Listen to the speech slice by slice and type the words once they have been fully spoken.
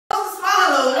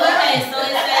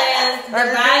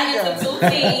divide into 2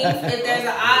 teams. If there's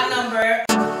an odd number.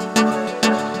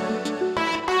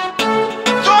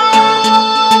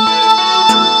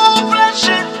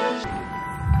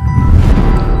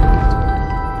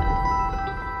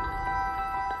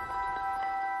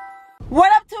 What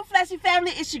up, Too Flashy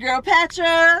family? It's your girl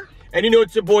Patra. And you know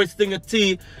it's your boy Stingah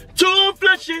Tee. Too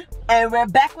Flashy. And we're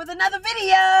back with another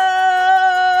video.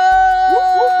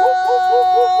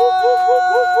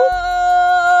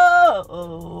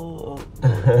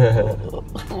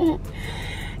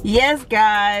 Yes,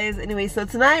 guys. Anyway, so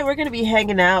tonight we're gonna be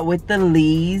hanging out with the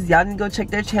Lees. Y'all need to go check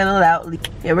their channel out.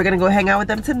 Yeah, we're gonna go hang out with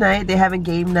them tonight. They're having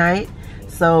game night.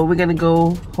 So we're gonna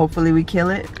go, hopefully we kill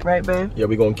it, right, babe? Yeah,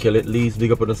 we're gonna kill it. Lee's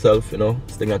big up on herself, you know.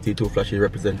 Stingah Tee, Too Flashy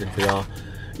representing for y'all.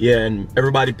 Yeah, and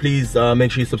everybody please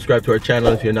make sure you subscribe to our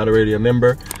channel if you're not already a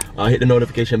member. Hit the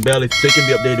notification bell so you can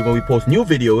be updated when we post new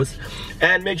videos.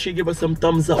 And make sure you give us some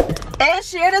thumbs up. And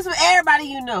share this with everybody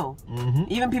you know.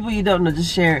 Even people you don't know,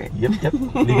 just share it. Yep.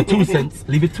 Leave it 2 cents.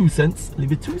 Leave it 2 cents.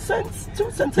 Leave it 2 cents.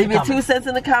 2 cents. Leave it 2 cents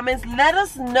in the comments. Let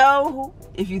us know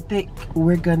if you think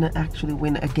we're gonna actually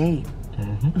win a game.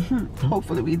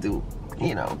 Hopefully we do.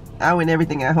 You know, I win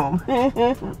everything at home.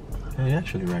 You're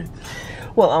actually right.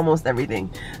 Well, almost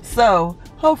everything. So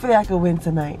hopefully I can win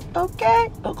tonight. Okay?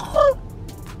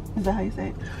 Is that how you say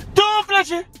it? Too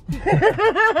Flashy!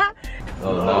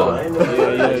 Oh no.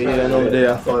 Yeah, no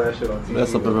there. I saw that shit on TV.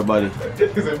 Bless up everybody.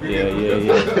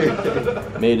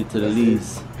 Yeah. Made it to the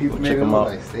Lees. Go check them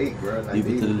out. Leave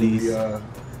it to the Lees.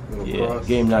 Yeah,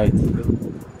 game night.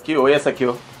 Q, yes sir,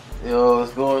 Q. Yo,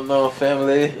 what's going on,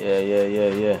 family?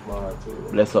 Yeah.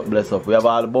 Bless up. We have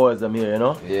all the boys them here, you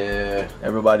know? Yeah.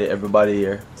 Everybody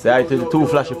here. Say hi to the Too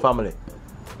Flashy family.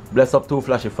 Bless up, Too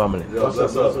Flashy family. Yo,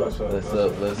 bless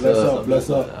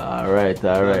up. Alright.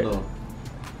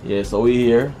 Yeah, so we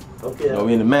here. Okay. You know,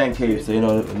 we in the man cave, so you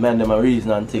know, the man them a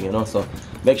reason and thing, you know? So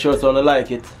make sure to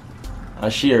like it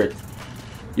and share it.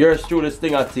 Yours truly,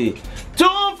 Stingah Tee.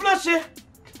 Too Flashy!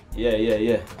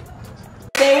 Yeah.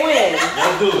 They win.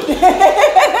 Y'all do it.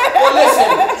 Well, listen,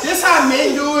 this how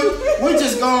men do it. We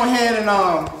just go ahead and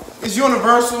it's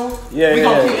universal. Yeah.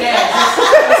 Gonna keep that.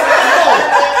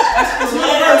 It's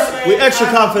universal. We extra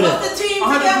confident. What's the team?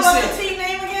 100%. What's the team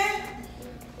name again?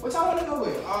 What y'all wanna go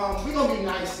with? We gonna be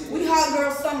nice. We hot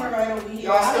girl summer right over here.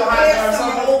 Y'all still hot girl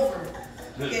summer? Over.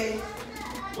 Okay.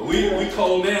 We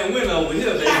cold man win over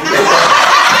here, baby. There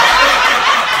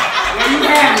you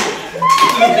have it.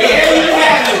 There you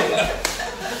have it.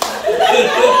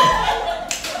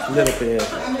 Little bit.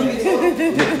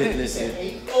 Listen.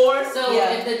 So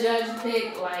if the judge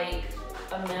pick like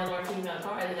a male or female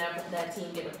card, then that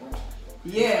team get a point.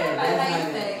 Yeah. I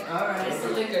like that. All right. It's the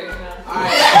liquor, you know. All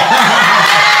right.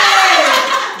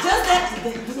 Just that.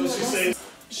 So she said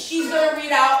She's gonna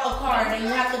read out a card, and you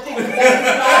have to pick the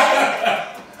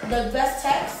best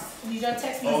text. These are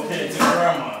text messages. okay to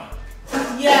grandma.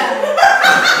 Yeah.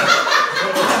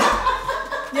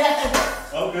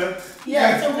 Yeah. Okay.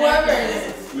 Yeah. To whoever it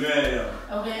is. Yeah.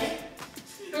 Okay.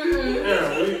 Yeah,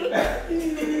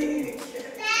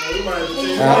 we might have to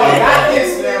change I got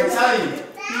this, man. I'm telling you.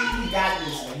 He got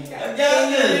this, man. He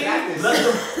got this.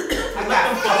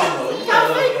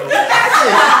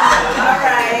 All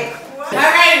right.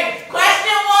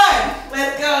 Question 1.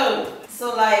 Let's go. So,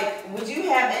 like, would you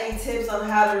have any tips on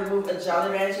how to remove a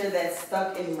Jolly Rancher that's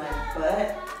stuck in my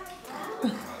butt?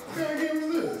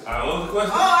 Alright, what was the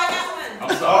question? Oh, I got one. I'm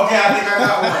sorry. Okay, I think I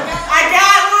got one. I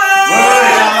got one.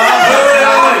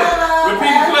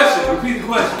 Wait. Repeat the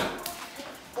question.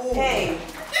 Hey,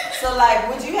 so like,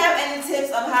 would you have any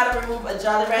tips on how to remove a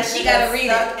Jolly Rancher She gotta that's read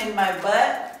stuck in my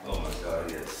butt? Oh my God,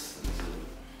 yes.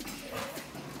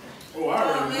 Oh, I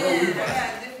already know.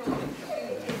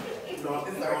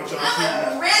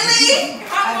 Really?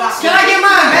 Can I get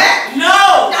mine back?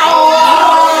 No.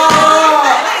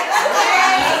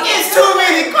 It's too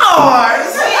many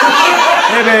cards.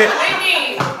 Hey, babe.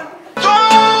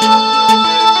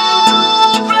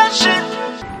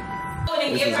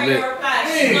 Give her your reply.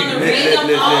 She's gonna read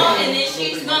them all, and then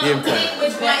she's gonna pick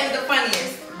which one is the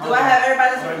funniest. Do I have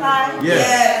everybody's reply?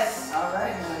 Yes. All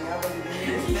right.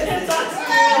 We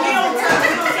don't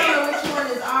tell which one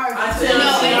is ours.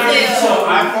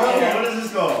 What is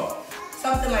this called?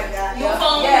 Something like that. Your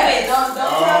phone Yeah,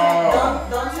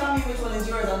 don't tell me which one is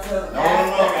yours until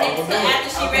after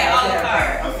she read all the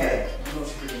cards. Okay.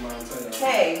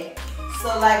 Okay.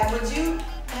 So like, would you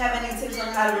have any tips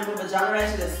on how to remove a Jolly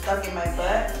Rancher that's stuck in my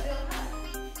butt?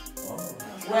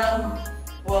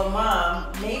 Well,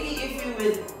 Mom, maybe if you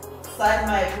would sign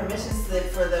my permission slip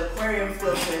for the aquarium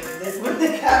field trip, this would be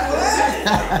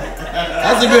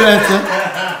That's a good answer.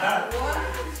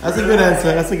 That's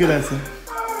a good answer.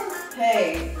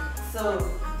 So,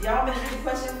 y'all want me to read the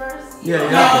question first? Yeah,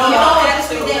 No,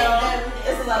 Actually,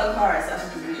 it's a lot of cards, so I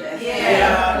should read that.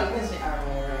 Yeah. Alright.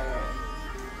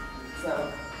 So,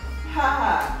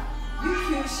 haha, you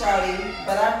cute, shawty,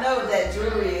 but I know that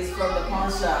jewelry is from the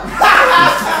pawn shop.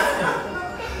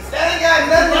 That ain't got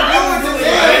nothing to do with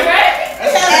it.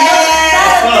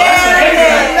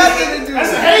 Nothing to do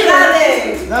with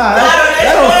it. Nah,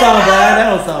 that don't sound bad. That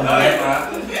don't sound No, bad. that's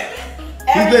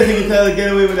fine. He's basically trying to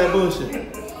get away with that bullshit.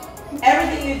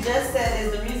 Everything you just said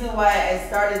is the reason why I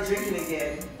started drinking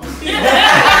again.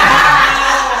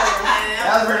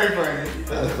 That was very funny.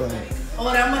 That was funny.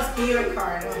 Oh, that must be your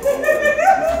card.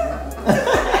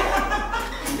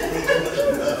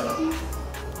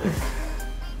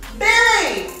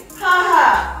 Billy!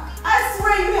 Haha! I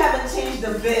swear you haven't changed a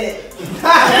bit.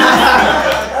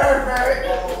 Herbert.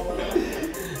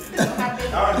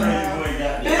 I was ready to go.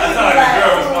 I thought like a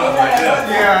girl response like that.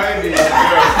 Yeah, I did.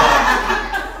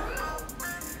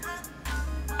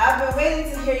 I've been waiting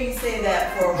to hear you say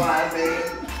that for a while, babe.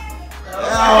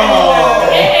 Oh.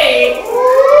 Hey!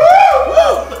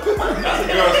 That's a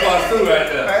girl response too right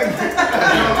there.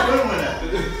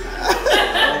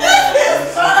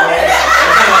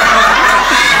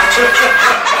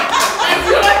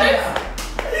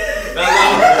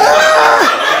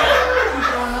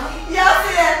 Y'all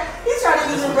see that? He's trying to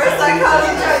use reverse psychology,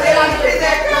 trying to get on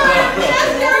that card.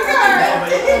 That's your card.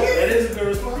 That is a good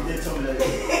response. You did tell me that.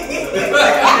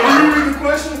 Can you read the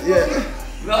question? Yeah.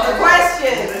 The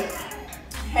question.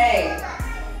 Hey,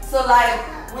 so like,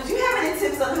 would you have any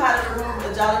tips on how to remove a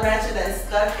Jolly Rancher that's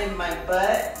stuck in my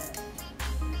butt?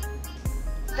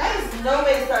 That is no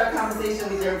way to start a conversation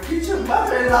with your future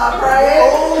mother-in-law,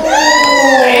 Brian.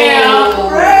 Damn.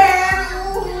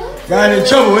 Brian. Got in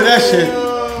trouble with that shit.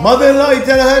 Mother-in-law, you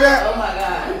telling her that? Oh my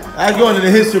God. That's going to the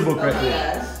history book Oh right my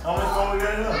there. gosh. How much fun we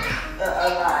got enough? A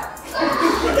lot.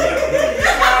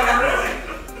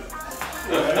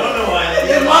 I don't know why.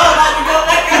 Your mom about to go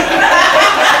back.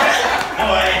 No,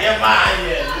 I ain't get mine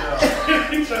yet.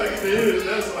 He's trying to get the his.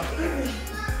 That's why.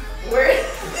 Where?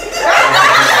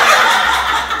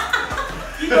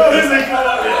 You know this ain't come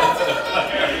up yet.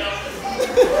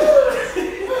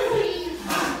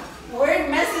 Weird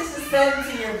message to send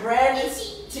to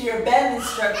your band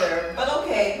instructor, but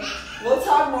okay, we'll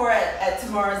talk more at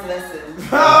tomorrow's lesson.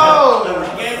 Oh!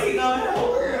 Guess he gonna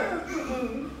help.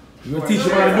 You're going to teach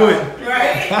him how to do it.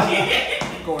 Right?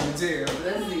 Going to jail.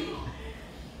 Let's see.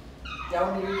 Y'all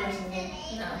want me to read the question again?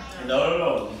 No.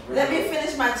 Let me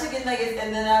finish my chicken nuggets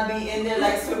and then I'll be in there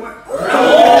like swimmer. That's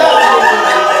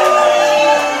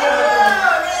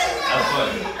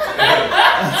funny.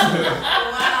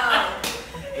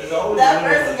 Wow. That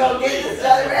person gonna get this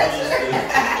Jolly Rancher.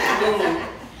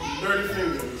 Dirty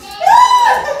fingers.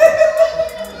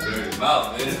 Dirty mouth,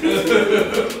 man.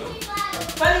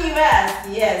 Funny you ask.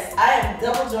 Yes, I am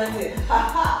double jointed.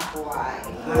 Haha. Why?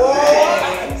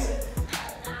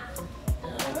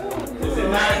 Is it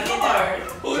not hard?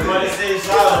 Somebody say Should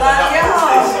solid.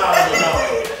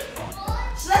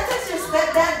 I text your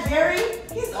stepdad, Gary?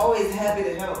 He's always happy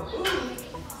to help.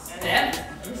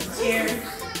 Cheers.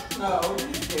 No,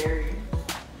 he's Gary.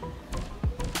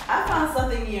 I found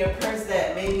something in your purse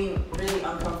that made me really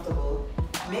uncomfortable.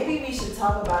 Maybe we should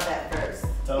talk about that first.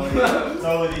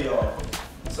 Totally off.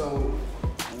 So,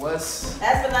 what's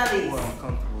Last but not least. more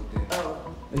uncomfortable then? Oh.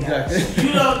 Exactly.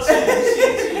 You don't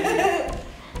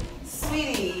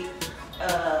Sweetie,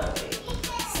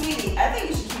 Sweetie, I think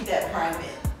you should keep that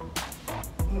private.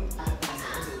 I think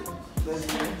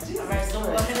so too. Alright, Go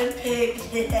ahead and pick.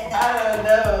 I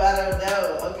don't know.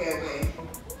 Okay.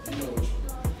 You know which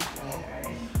one.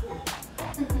 Alright.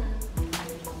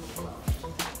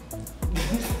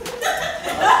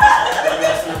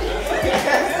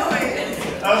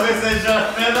 I was gonna say John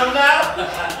Phantom now.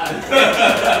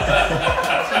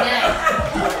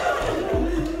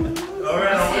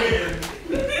 Alright, I'm waiting.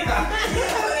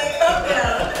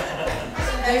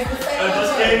 I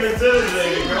just came into this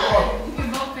nigga, girl. You can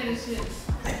both finish it.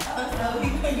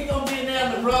 You gonna be in there on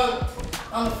the rug,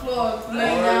 on the floor,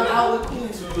 laying down out with cool.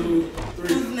 2, 3.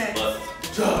 Who's next?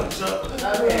 Jump.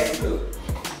 Okay.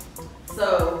 So,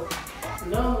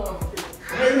 No.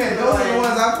 Wait a minute, those are the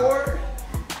ones I poured?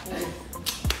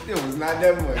 It was not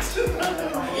that much.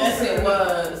 Yes, it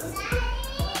was.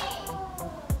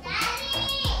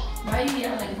 Why are you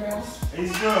yelling, girl?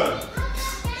 He's good.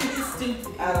 It's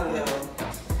stupid. I don't know,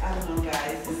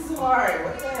 guys. This is hard.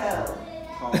 What the hell?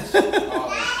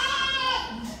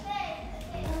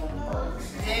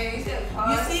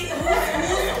 You see,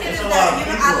 whose kid is that? You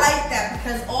know, I like that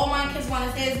because all my kids want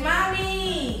to say is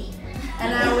mommy. And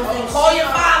I was like, call your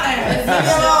father. But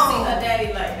you don't see her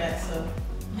daddy like that, so.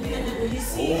 You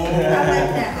see Oh.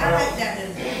 I like that.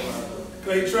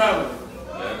 Clay travel.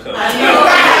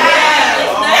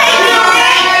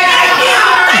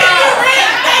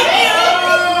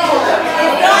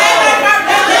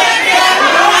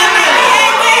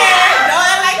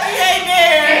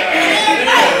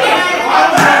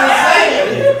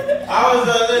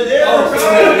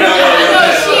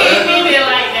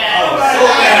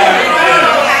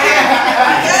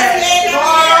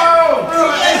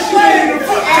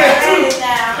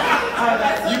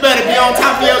 On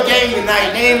top of your game tonight,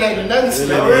 they ain't letting nothing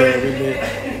slow.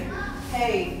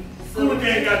 Hey, Who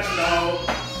can't got you now?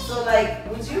 so like,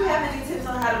 would you have any tips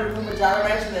on how to remove a jolly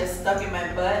rancher that's stuck in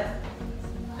my butt?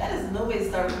 That is no way to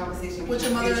start a conversation with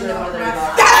your mother-in-law.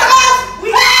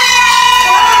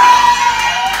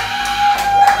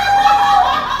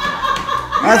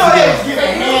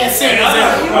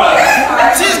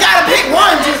 She's gotta pick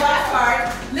one. Just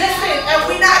listen, if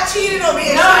we not cheating over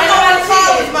here, no, ain't nobody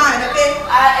cheated. Mine, okay?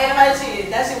 Ain't nobody cheated.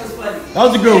 That shit was funny. That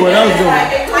was a good one. That was a good one.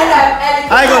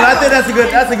 I ain't gonna. I think that's a good.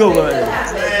 That's a good one.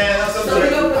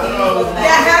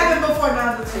 that happened before.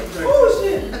 Now the tip. Oh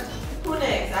shit. Who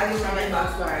next? I get my inbox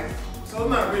card. So it's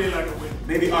not really like a win.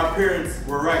 Maybe our parents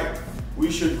were right.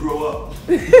 We should grow up.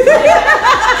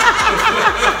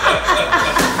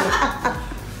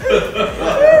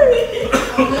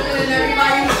 I'm looking in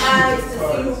everybody's eyes to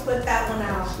see who put that one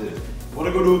out.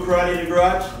 Wanna go do karate in the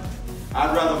garage?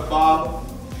 I'd rather bob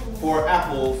for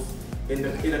apples in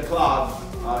a clogged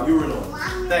urinal.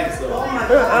 Thanks though. Oh my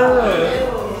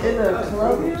god. In a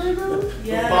club urinal?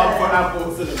 Yeah. Bob for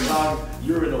apples in a clogged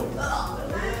urinal.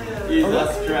 Yeah,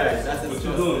 that's trash. That's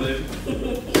disgusting.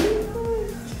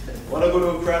 Wanna go to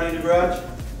a karate in the garage?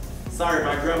 Sorry,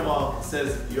 my grandma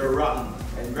says you're rotten,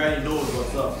 and Granny knows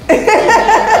what's up.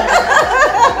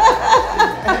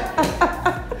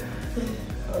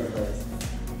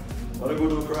 Wanna go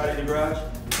to a karate in the garage?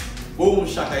 Boom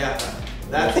shakayaka.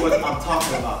 That's what I'm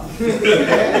talking about. So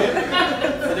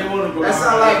they wanna go. That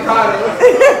sounds like karate.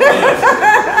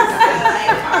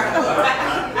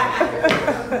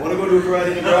 Wanna go to a karate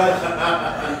in the garage?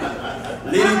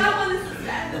 Lady.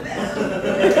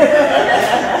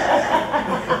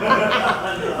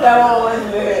 That one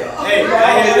wasn't it. Hey, I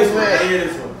hear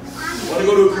this one. Wanna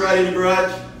go to a karate in the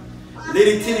garage?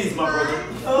 Lady titties, my brother.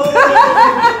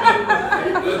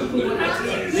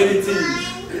 Lady titties.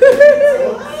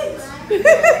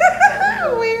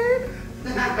 Weird. I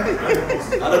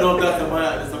don't know if that's a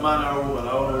man or a woman. I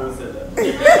don't know who said that.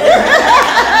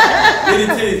 Lady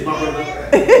titties, my brother.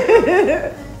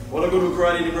 Wanna go to a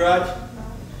karate in the garage?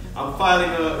 I'm filing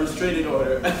a restraining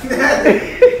order.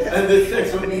 And this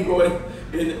text will be going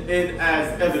in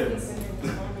as evidence.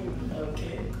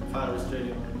 Okay. File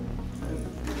restraining order.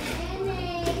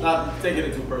 Not taking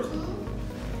it too personal.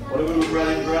 Wanna go to a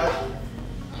karate in the garage?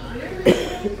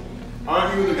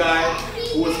 Aren't you the guy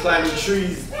who was climbing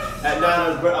trees at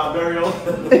Nana's burial?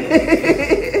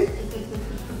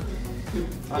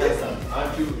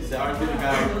 Aren't you the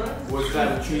guy who was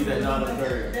climbing trees at Nana's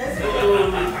burial?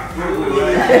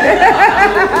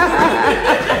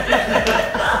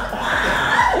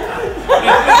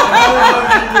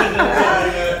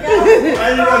 How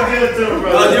you gonna get it to him,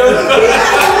 bro?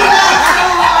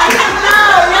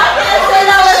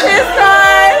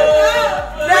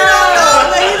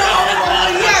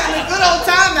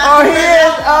 Oh, he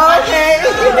is? Oh, okay. He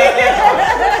started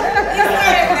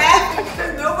laughing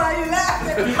because nobody laughed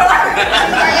at me.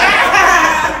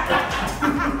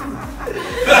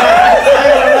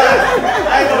 I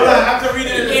ain't gonna lie, after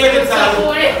reading it the second time, it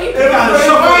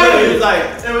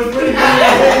was pretty good.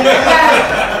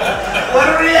 What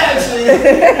a reaction! That's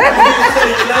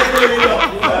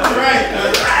right.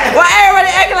 Why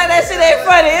everybody acting like that shit ain't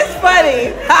funny? It's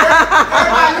funny.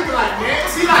 Everybody looking like, man,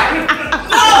 she like,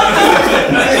 no!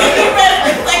 He read it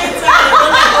the second time.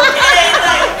 Okay,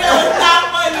 like, no, it's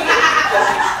not funny.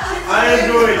 I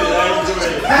enjoyed it.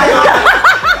 I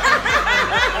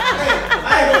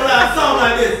ain't gonna lie, I saw him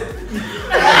like this.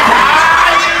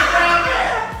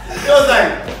 It was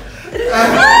like, He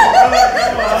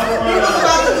was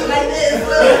about to do like this.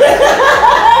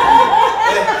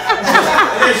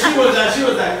 and then she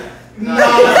was like, no.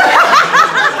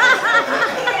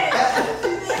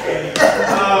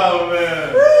 Oh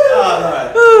man.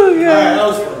 Alright. Alright, that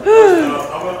was fun.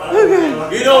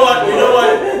 You know what?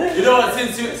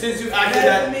 Since you acted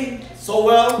that so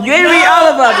well. You didn't read all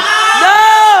of them.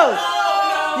 No!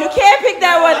 You can't pick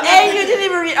that one. And you didn't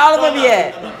even read all of them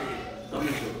yet.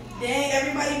 Dang,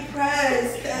 everybody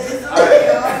pressed.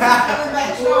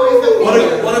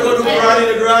 Wanna go to karate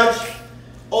in the garage?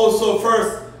 Oh, so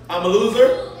first, I'm a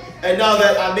loser. And now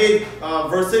that I made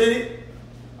varsity,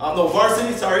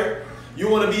 sorry. You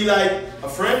want to be like a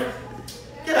friend?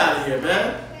 Get out of here,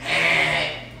 man.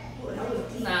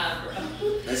 Nah, bro.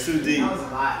 That's too deep. That was a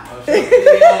lot. This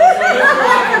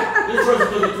person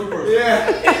took it too personal. Yeah.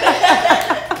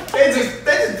 they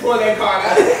just pull that card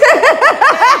out.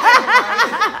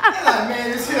 They're like, man,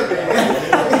 this here, man.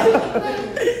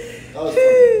 That was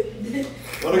funny.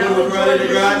 Want to go to karate in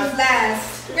the garage? Last.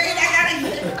 Man, I gotta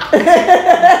get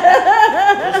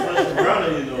No special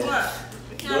brownie, you know.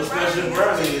 No special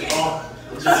brownie.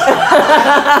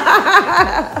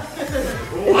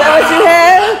 Is that what you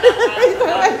have?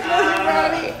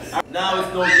 Now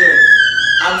it's no good.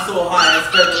 I'm so high. I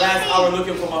spent the last hour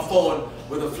looking for my phone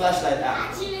with a flashlight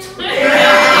app.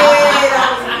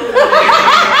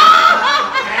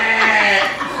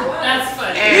 That's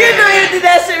funny. You know you did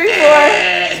that shit before.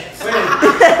 Wait.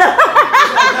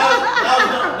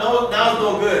 Now it's no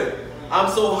good. I'm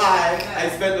so high. I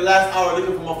spent the last hour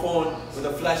looking for my phone with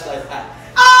a flashlight app.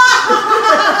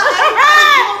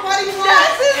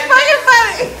 This is fucking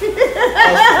funny.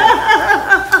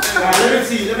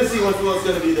 Let me see what's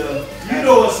gonna be the. You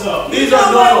know what's up. These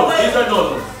are no-nos. These are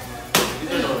no-nos.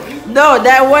 No,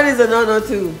 that one is a no-no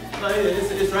too. No,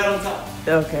 it's right on top.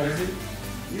 Okay.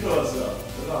 You know what's up.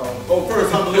 Oh,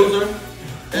 first I'm a loser.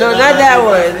 No, not that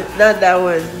one. Not that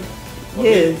one.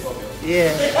 His.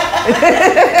 Yeah.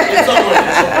 It's somewhere.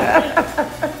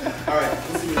 Alright,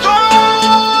 let's see what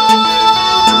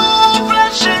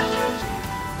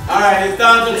Alright, it's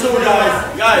down to 2,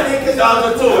 guys. Guys, it's down to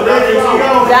 2. Down to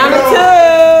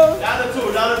 2.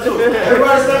 Down to 2.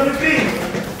 Everybody stop your feet.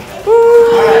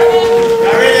 Alright,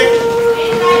 y'all ready?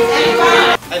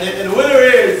 And the winner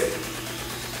is,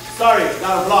 sorry,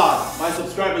 not a vlog. My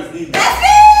subscribers need me.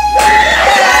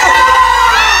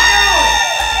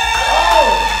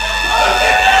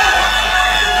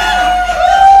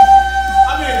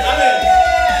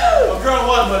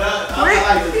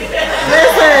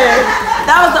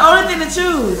 That was the only thing to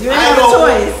choose. You didn't have a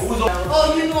choice.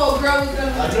 Oh, you know a girl was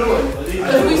gonna I knew it.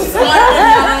 because we started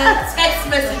a text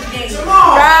message game.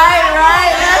 Right,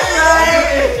 that's right.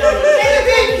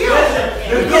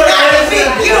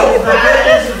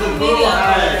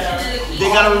 They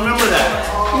gotta remember that.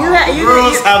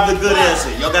 Girls have the good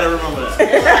answer. Y'all gotta remember that.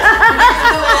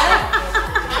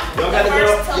 Y'all got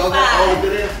all the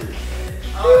good answers.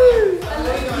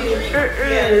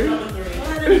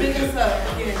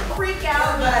 Freak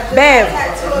out. Babe,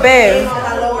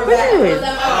 what are you doing?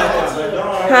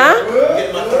 Huh?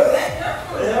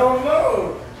 Hell no.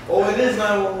 Oh, it is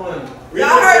 911.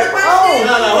 Y'all heard the question?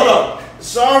 No, hold on.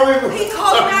 Sorry. He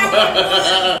called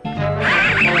 911.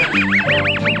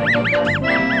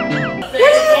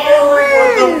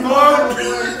 What the fuck?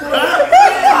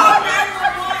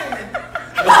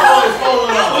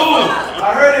 I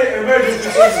heard it. Emergency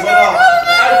went off.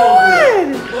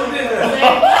 Who did that?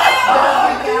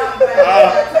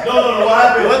 No. What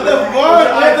happened? What the fuck?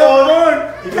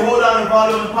 You can hold down the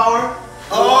volume and power.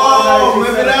 Oh,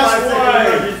 maybe that's why.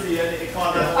 Emergency and it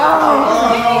called out.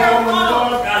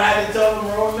 I had to tell them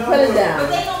wrong number. Put it down. But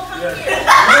they don't come here.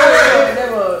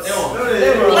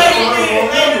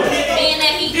 Being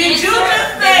that he Did you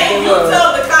just say you tell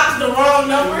the cops the wrong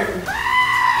number?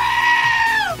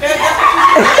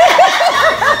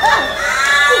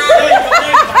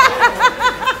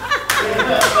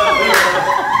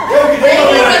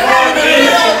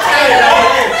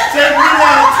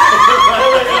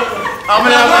 I'm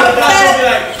gonna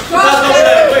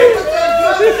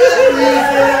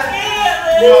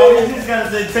Yo, you just gotta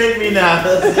say, take me now.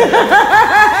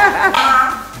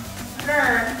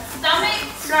 stomach.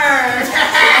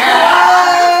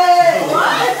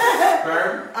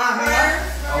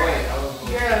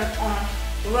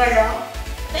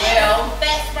 Well,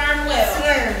 fat sperm whale.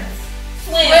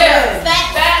 Swims.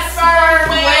 Fat sperm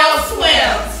whale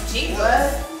swims. Jesus.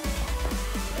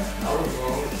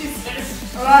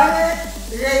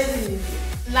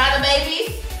 Lot of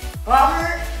babies.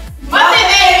 Muppet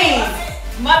babies.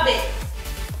 Muppet.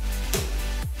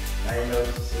 I know what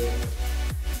you said.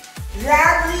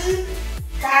 Daddy.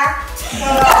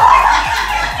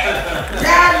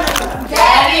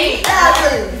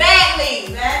 Badly.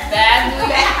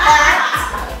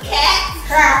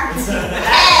 Cats.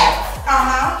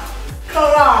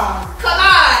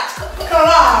 Collage.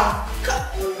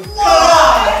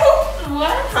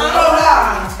 What? Collage. What?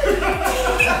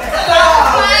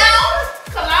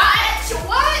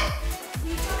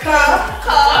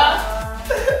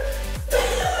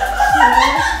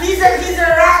 He's a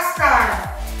rock star.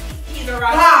 He's a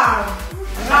rock.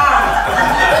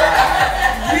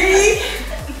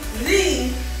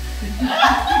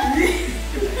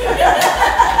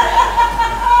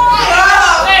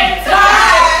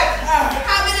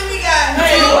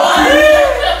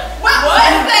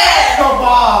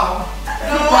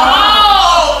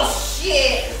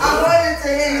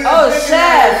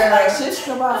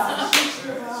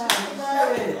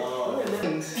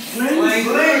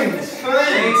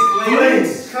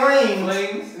 Flings.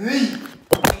 Leap.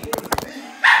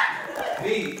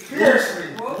 Fiercely.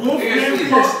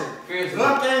 Fiercely.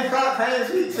 Wolfgang, front, hands,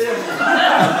 feet,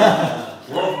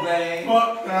 Wolfgang.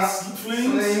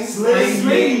 Flings.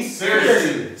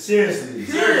 Seriously.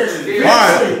 Fiercely.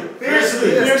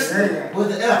 With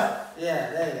the F.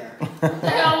 Yeah, there you go. What the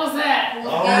hell was that?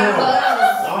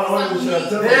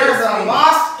 There's a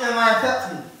lost in my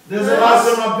Pepsi. There's a lost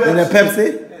in my Pepsi. In a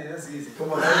Pepsi? Yeah, that's easy.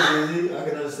 Come on, that's easy. I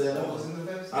can understand that.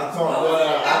 I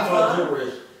talk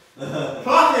gibberish.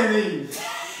 Fucking beans.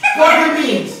 Fucking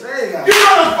beans. There you go. You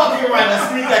know the fucking right to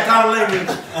speak that kind of language.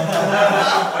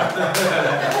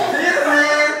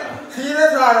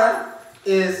 Peanut butter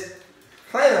is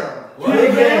Play-Doh.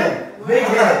 Big head.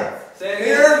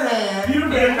 Peter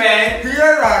Pan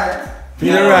is Play-Doh.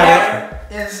 Peter Pan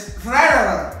has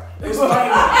Play-Doh.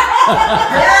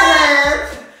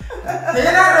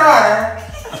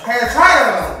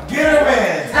 Get her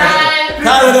man.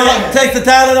 Tylenol. Take the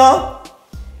Tylenol.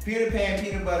 Peter Pan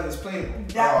peanut butter is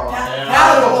Play-Doh.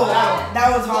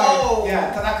 That was hard. Yeah,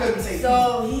 because I couldn't say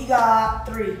So he got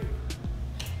 3.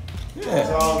 It's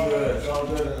all good. It's all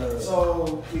good.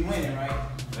 So we winning, right?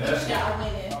 Yeah, I'm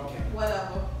winning. Okay.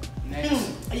 Whatever.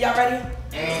 Next. Are y'all ready?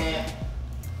 And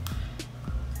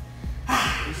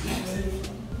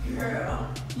Girl.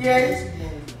 You ready?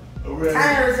 Ready.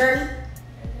 Timer's ready?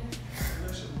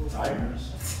 Tigers.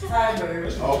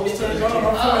 Timers. Oh, we turn it on.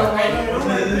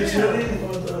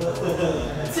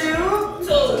 Two.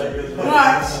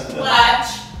 Watch.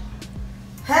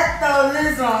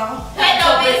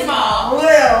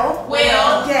 Pepto-Bismol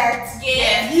will get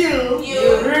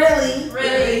you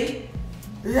really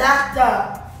locked up.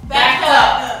 Backed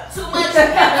up. Too much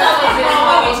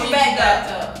Pepto-Bismol will get you backed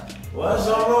up. What's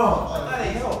so wrong?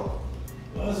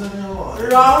 What's so wrong?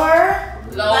 Lower.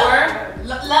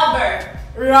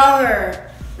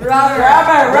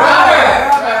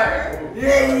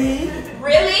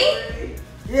 Really?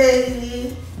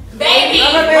 Baby.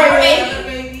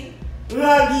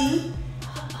 Luggy.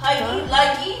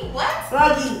 What?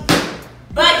 Buggy.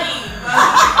 Buggy.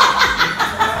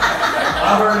 I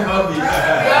heard hubby.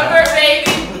 Rubber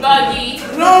baby. Buggy.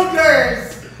 Longers.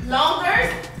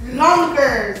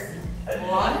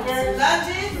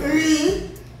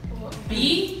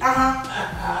 B.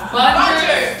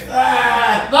 Buggers.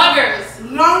 Buggers.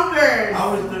 Longers. I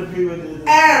was the people that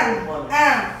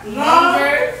did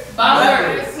Buggers.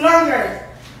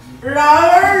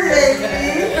 Rubber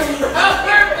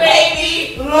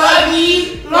baby.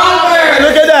 Buggy.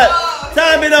 Look at that.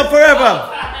 Time been up forever.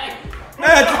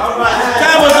 Man,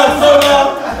 time was up so long.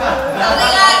 Only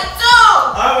got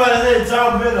 2. I'm about to say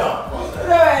Tom Bennett.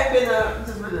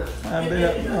 Time been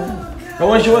up. But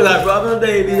when she was like, rubbing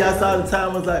baby, I saw the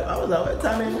time was like, what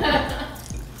time is it?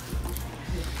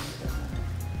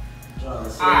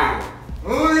 Alright.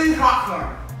 Movies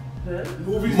popcorn.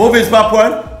 Movies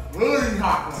popcorn. Movies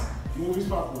popcorn. Movies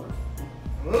popcorn.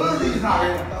 Movies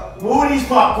popcorn. Movies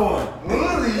popcorn.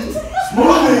 Movies.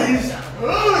 Smoothies.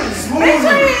 Movies.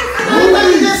 Smoothies. What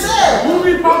you just said?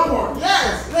 Movie popcorn.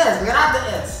 Yes. Without the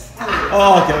S.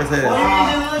 Oh, okay, let's say Why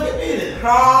that. you just look at me then?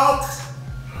 Frogs.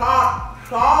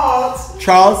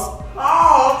 Charles.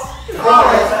 In the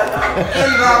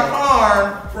farm.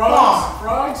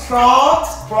 Frogs hop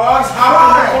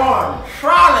in the farm.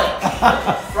 Frolic.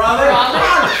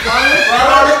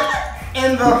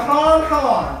 In the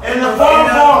farm. In the farm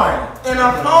barn. In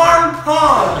a farm.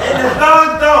 In the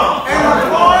thong. In a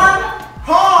farm.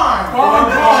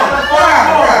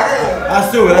 That's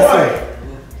true. I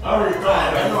already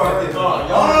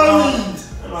thought.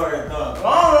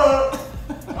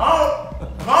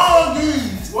 All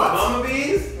these. What? Mama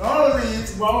bees? All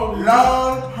these.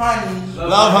 Love honey.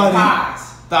 Love honey. Pies.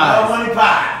 Love honey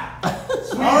pie.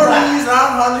 All these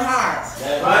love honey pies.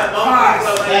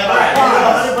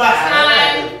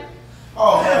 Time.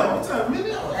 Oh hell, what's up,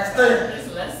 minute? That's 30.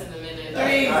 It's less than a minute.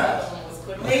 3.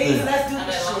 Ladies, let's do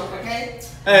this shit, okay?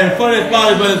 And funny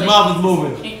part is when his mouth is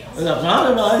moving. I'm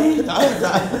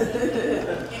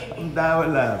dying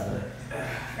with laughing.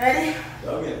 Ready?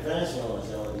 Y'all get fancy on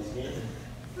y'all these games.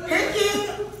 Picking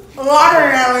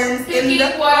watermelons in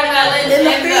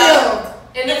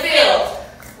the field.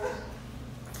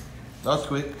 That's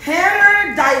quick.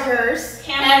 Hammer diapers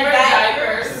Hammer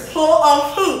diapers. full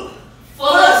of poop. Full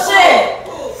of shit.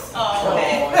 Oh,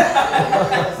 okay.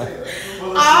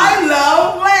 I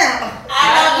love lamb.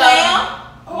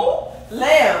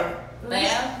 Lamb.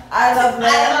 I love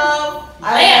lamb.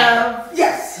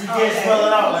 Yes. You can't spell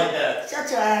it out like that. Shut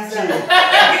your ass up.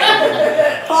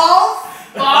 False.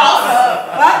 False.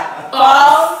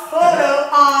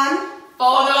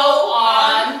 Photo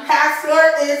on. Password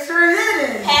Password is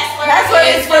forbidden. Password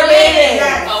is forbidden.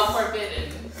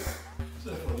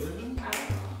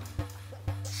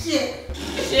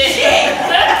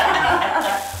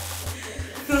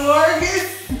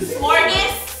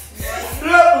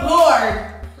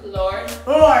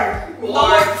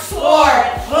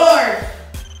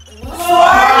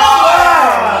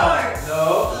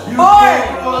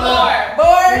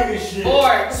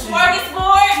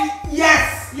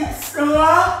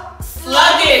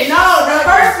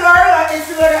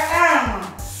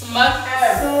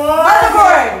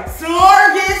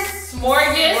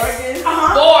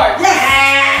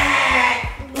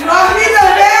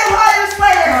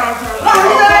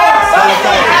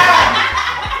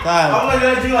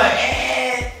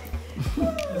 like,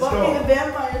 Buffy the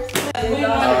Vampire Slayer.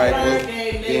 Alright,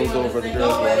 game's over. The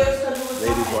girls won.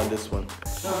 Ladies won this one.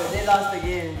 Okay, they lost the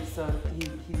game, so he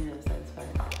didn't satisfy.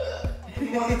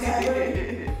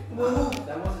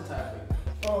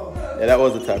 Yeah, that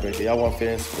was a tiebreaker. Y'all want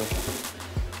fair and square.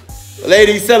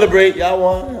 Ladies, celebrate. Y'all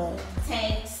won.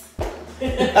 Thanks.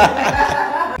 Evelyn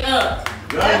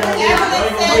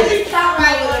said we count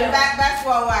right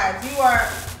basketball wives. You are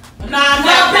Not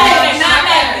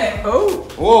better. Oh.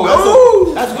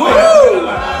 Whoa, that's good.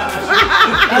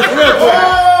 That's real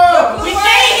good. We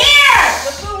stay here.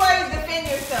 the two ways to defend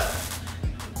yourself.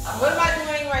 What am I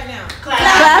doing right now?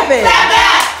 Clap it. Clap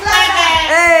back.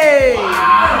 Hey.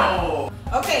 wow.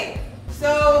 Okay,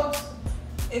 so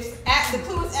if the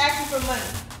clue is asking for money.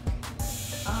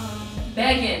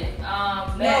 Begging.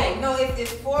 No,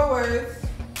 it's 4 words.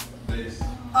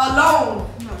 Alone.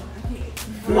 No, I can't.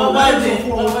 What was it?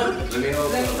 Let me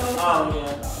hold Oh,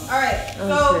 yeah. All right,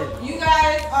 so you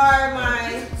guys are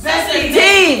my Best Team.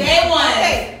 They won.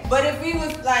 Okay, but if we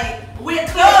was like We're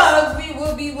thugs, we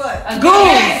will be what?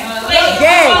 Goons.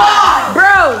 Gang.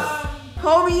 Bros.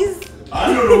 Homies.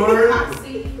 I know the word.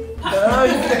 Say it.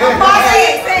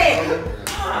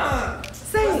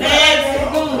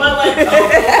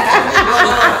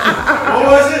 What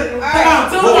was it? All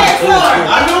right, I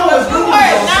know it was good.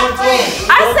 not friends.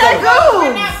 I said We're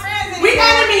goons. not friends We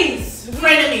anymore. enemies.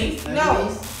 Frenemies.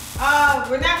 No,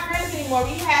 we're not friends anymore.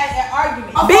 We had an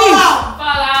argument. Beef.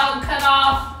 Fall out. Cut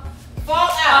off. Fall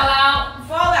Fall out. out.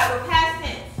 Fall out. We're past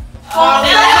tense. Fall out.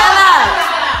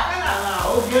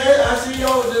 Okay, I see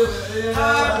y'all do it.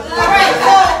 All right,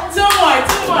 so Two more.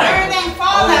 during that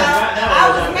fallout,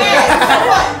 I was mad. So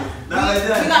what?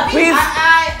 We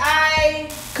I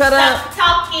cut up.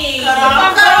 Talking.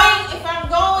 if I'm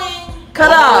going,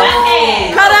 Cut off.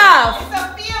 Cut off. it's a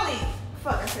feeling.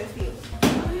 Fuck, I said feeling.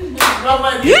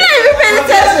 You didn't even pay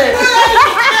attention.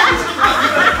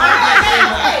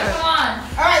 Come on.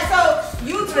 All right, so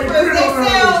YouTubers, they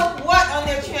sell what on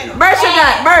their channel?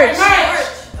 Merchandise. Merch.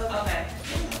 Okay.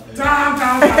 Time.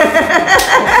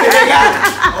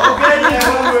 Okay, yeah,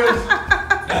 one word.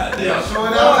 Yeah, show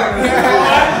it out.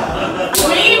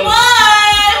 We won.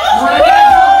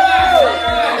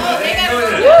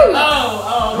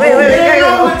 Wait.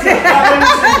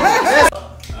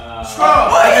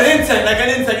 Like an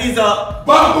insect, he's a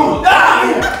bamboo.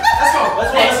 Let's go.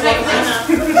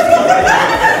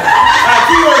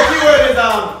 Keyword is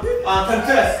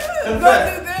confess.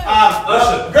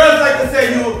 Girls like to say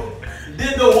you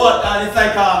did the what, and it's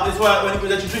like it's what when you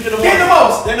drink the most. Did the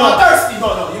most. They're not thirsty. No.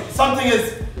 Something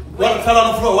is what fell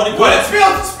on the floor. What do you call it?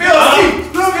 Spill tea.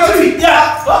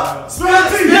 Yeah. Spill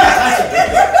tea. Yeah.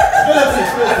 Spill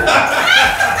tea.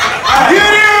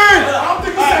 Get in. I don't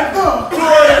think you said no.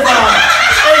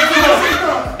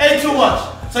 Ain't too much.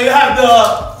 So you have the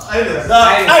itis.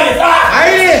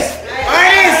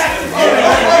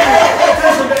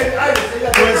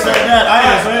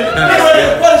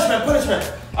 Punishment.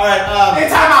 All right. Hey,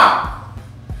 time out.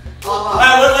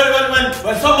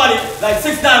 When somebody like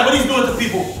 6'9", what he's doing to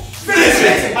people?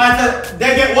 Snitching.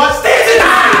 They get what? Snitching.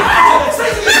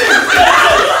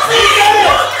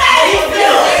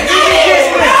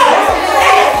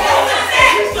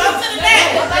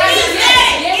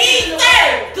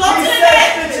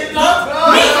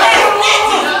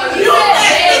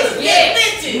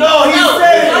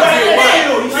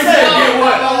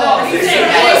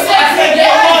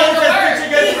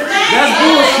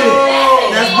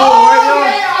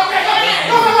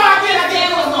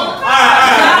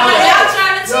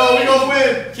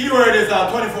 Keyword is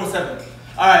 24/7.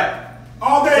 All right.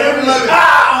 All day, every day.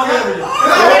 All day, every day.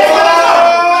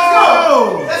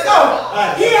 Let's go. All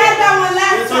right. He had that one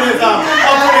last This one is up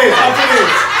for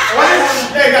days.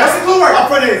 Hey guys, what's the clue word? Up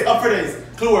for days.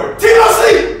 Clue word. Tino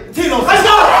sleep. Let's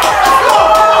go.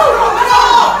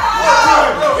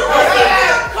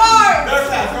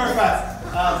 Very fast.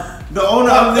 The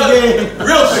owner of the game.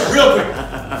 Real quick.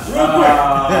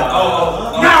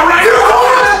 Now, right here.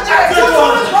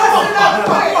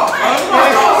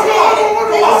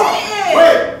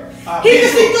 He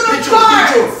just see through the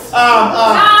cards.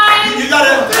 You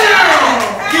gotta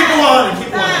keep on.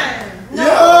 Yo,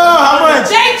 how much?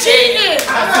 They cheated.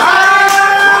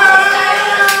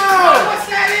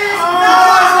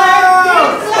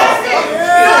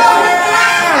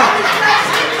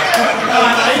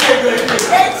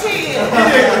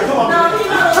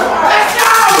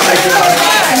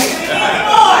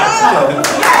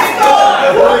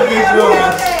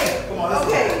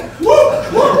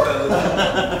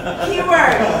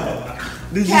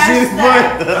 Did you see this boy?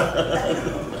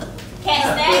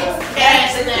 Cash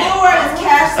stacks. The word is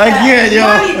cash. Again, yo.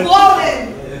 Money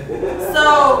blowing.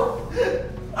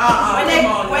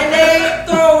 When they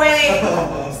throw away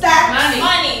stacks.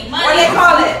 Money. What do they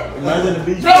call it? Imagine the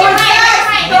beach. What do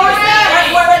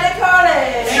they call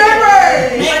it?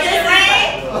 Strippers. Make it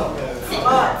rain.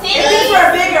 If these were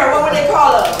bigger, what would they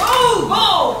call them? Boom.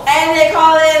 And they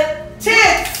call it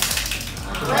tits.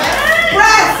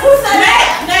 Racks. Who said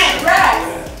that? Racks.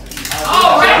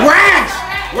 Oh, Racks!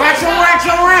 Racks on racks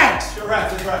on racks!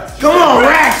 Come on,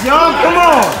 racks, y'all, come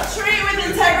on! Treat with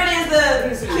integrity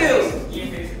is the cue.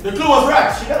 The clue was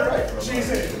racks. She got it right. She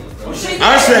said it.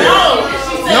 I said it.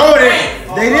 No,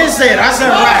 they didn't say it. I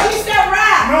said She racks. said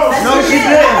racks. No, she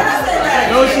didn't.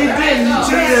 No, she didn't.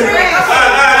 She didn't.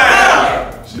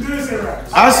 She didn't say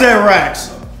racks. I said racks.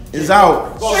 It's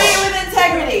out. Treat with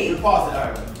integrity. Pause it,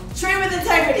 alright. Treat with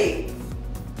integrity.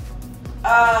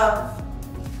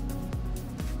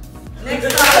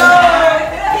 Next time. So,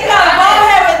 he got a bald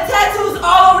head with tattoos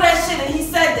all over that shit, and he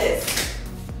said this.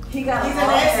 He's an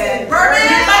accent. Bourbon? So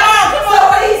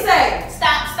what did he say?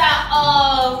 Stop.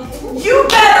 You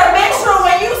better make sure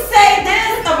when you say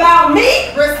this about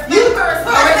me, you respect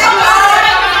my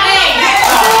name.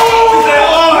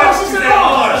 She said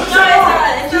hard.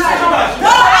 No,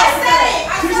 I said it.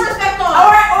 I said respect on.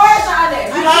 Or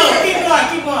Shade.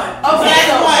 Keep going. Okay,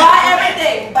 so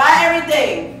buy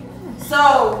everything.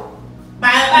 So, Buy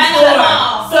another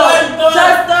ball. so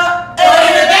just the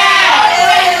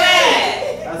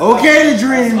Okay, the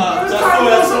dream.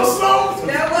 That's so slow.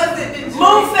 That wasn't the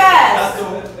move fast.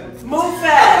 Move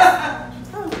fast.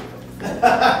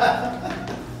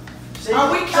 Are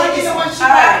we counting the one she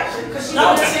Alright. Because she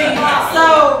don't say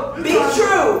So be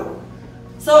true.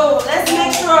 So let's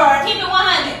make sure. Keep it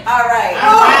 100. Alright.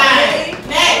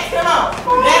 Next, come on.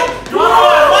 Next. One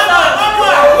more.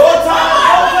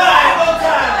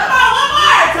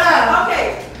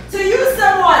 Okay. To use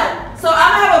someone. So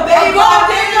I'm gonna have a baby gold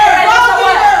digger and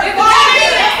someone.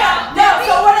 No,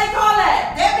 so what they call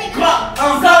that?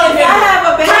 So if I have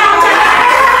a baby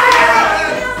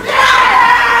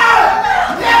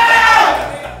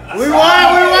We won.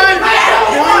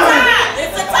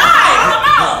 It's a tie. Come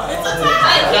on. It's a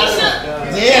tie. Keisha.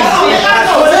 Yeah.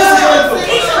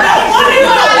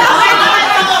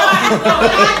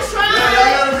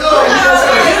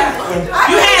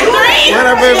 You had three? Where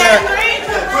that baby at?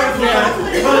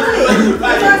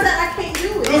 I can't do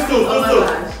it. Let's do.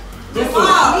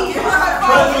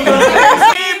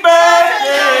 Happy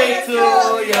birthday to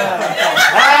you.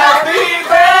 Happy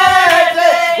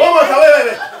birthday. One more time. Wait.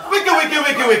 Wicked.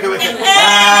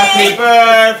 Happy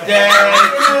birthday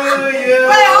to you.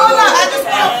 Wait, hold on. I just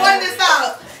want to point this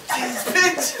out.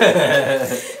 Bitch.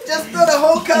 Just throw the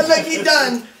whole cut like he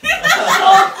done.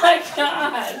 Oh my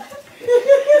God.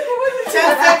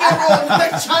 10-second rule.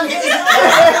 Like Johnny.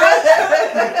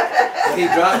 He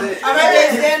dropped it. All right,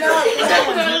 guys, stand up.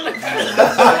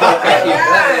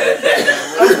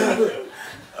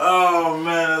 Oh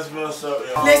man, that's messed up.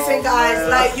 Yo. Listen, guys,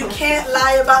 like you can't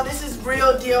lie about this. Is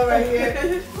real deal right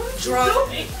here.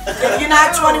 Drunk. If you're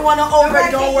not 21 or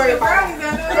over, don't worry about it.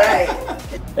 Right.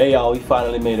 Hey y'all, we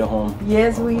finally made it home.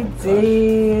 Yes, we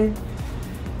did.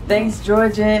 Thanks,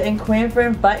 Georgia and Quinn, for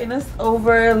inviting us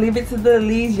over. Leave it to the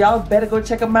Lees. Y'all better go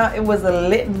check them out. It was a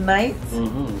lit night.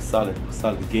 Solid.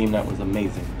 The game night was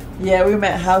amazing. Yeah, we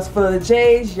met House Full of the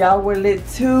Jays. Y'all were lit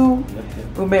too.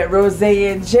 We met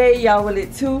Rozay and Jai. Y'all were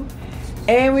lit too.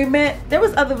 And we met, there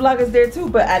was other vloggers there too,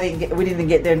 but we didn't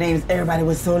get their names. Everybody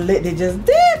was so lit, they just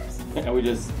dipped. And we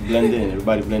just blend in.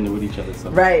 Everybody blended with each other. So.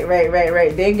 Right. They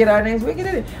didn't get our names, we get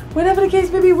it. Whatever the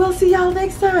case may be, we'll see y'all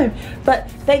next time.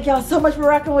 But thank y'all so much for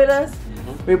rocking with us.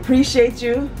 We appreciate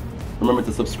you. Remember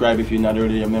to subscribe if you're not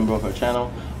already a member of our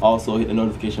channel. Also hit the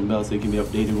notification bell so you can be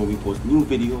updated when we post new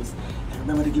videos. And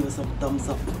remember to give us some thumbs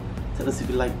up. Tell us if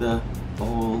you like the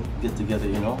whole get together,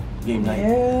 you know? Game night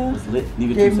was lit.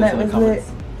 Leave your 2 cents in the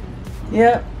comments.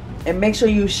 Yep. And make sure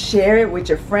you share it with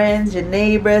your friends, your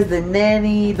neighbors, the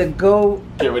nanny, the goat.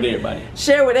 Share with everybody.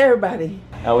 Share with everybody.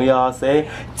 And we all say,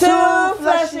 Too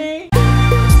flashy.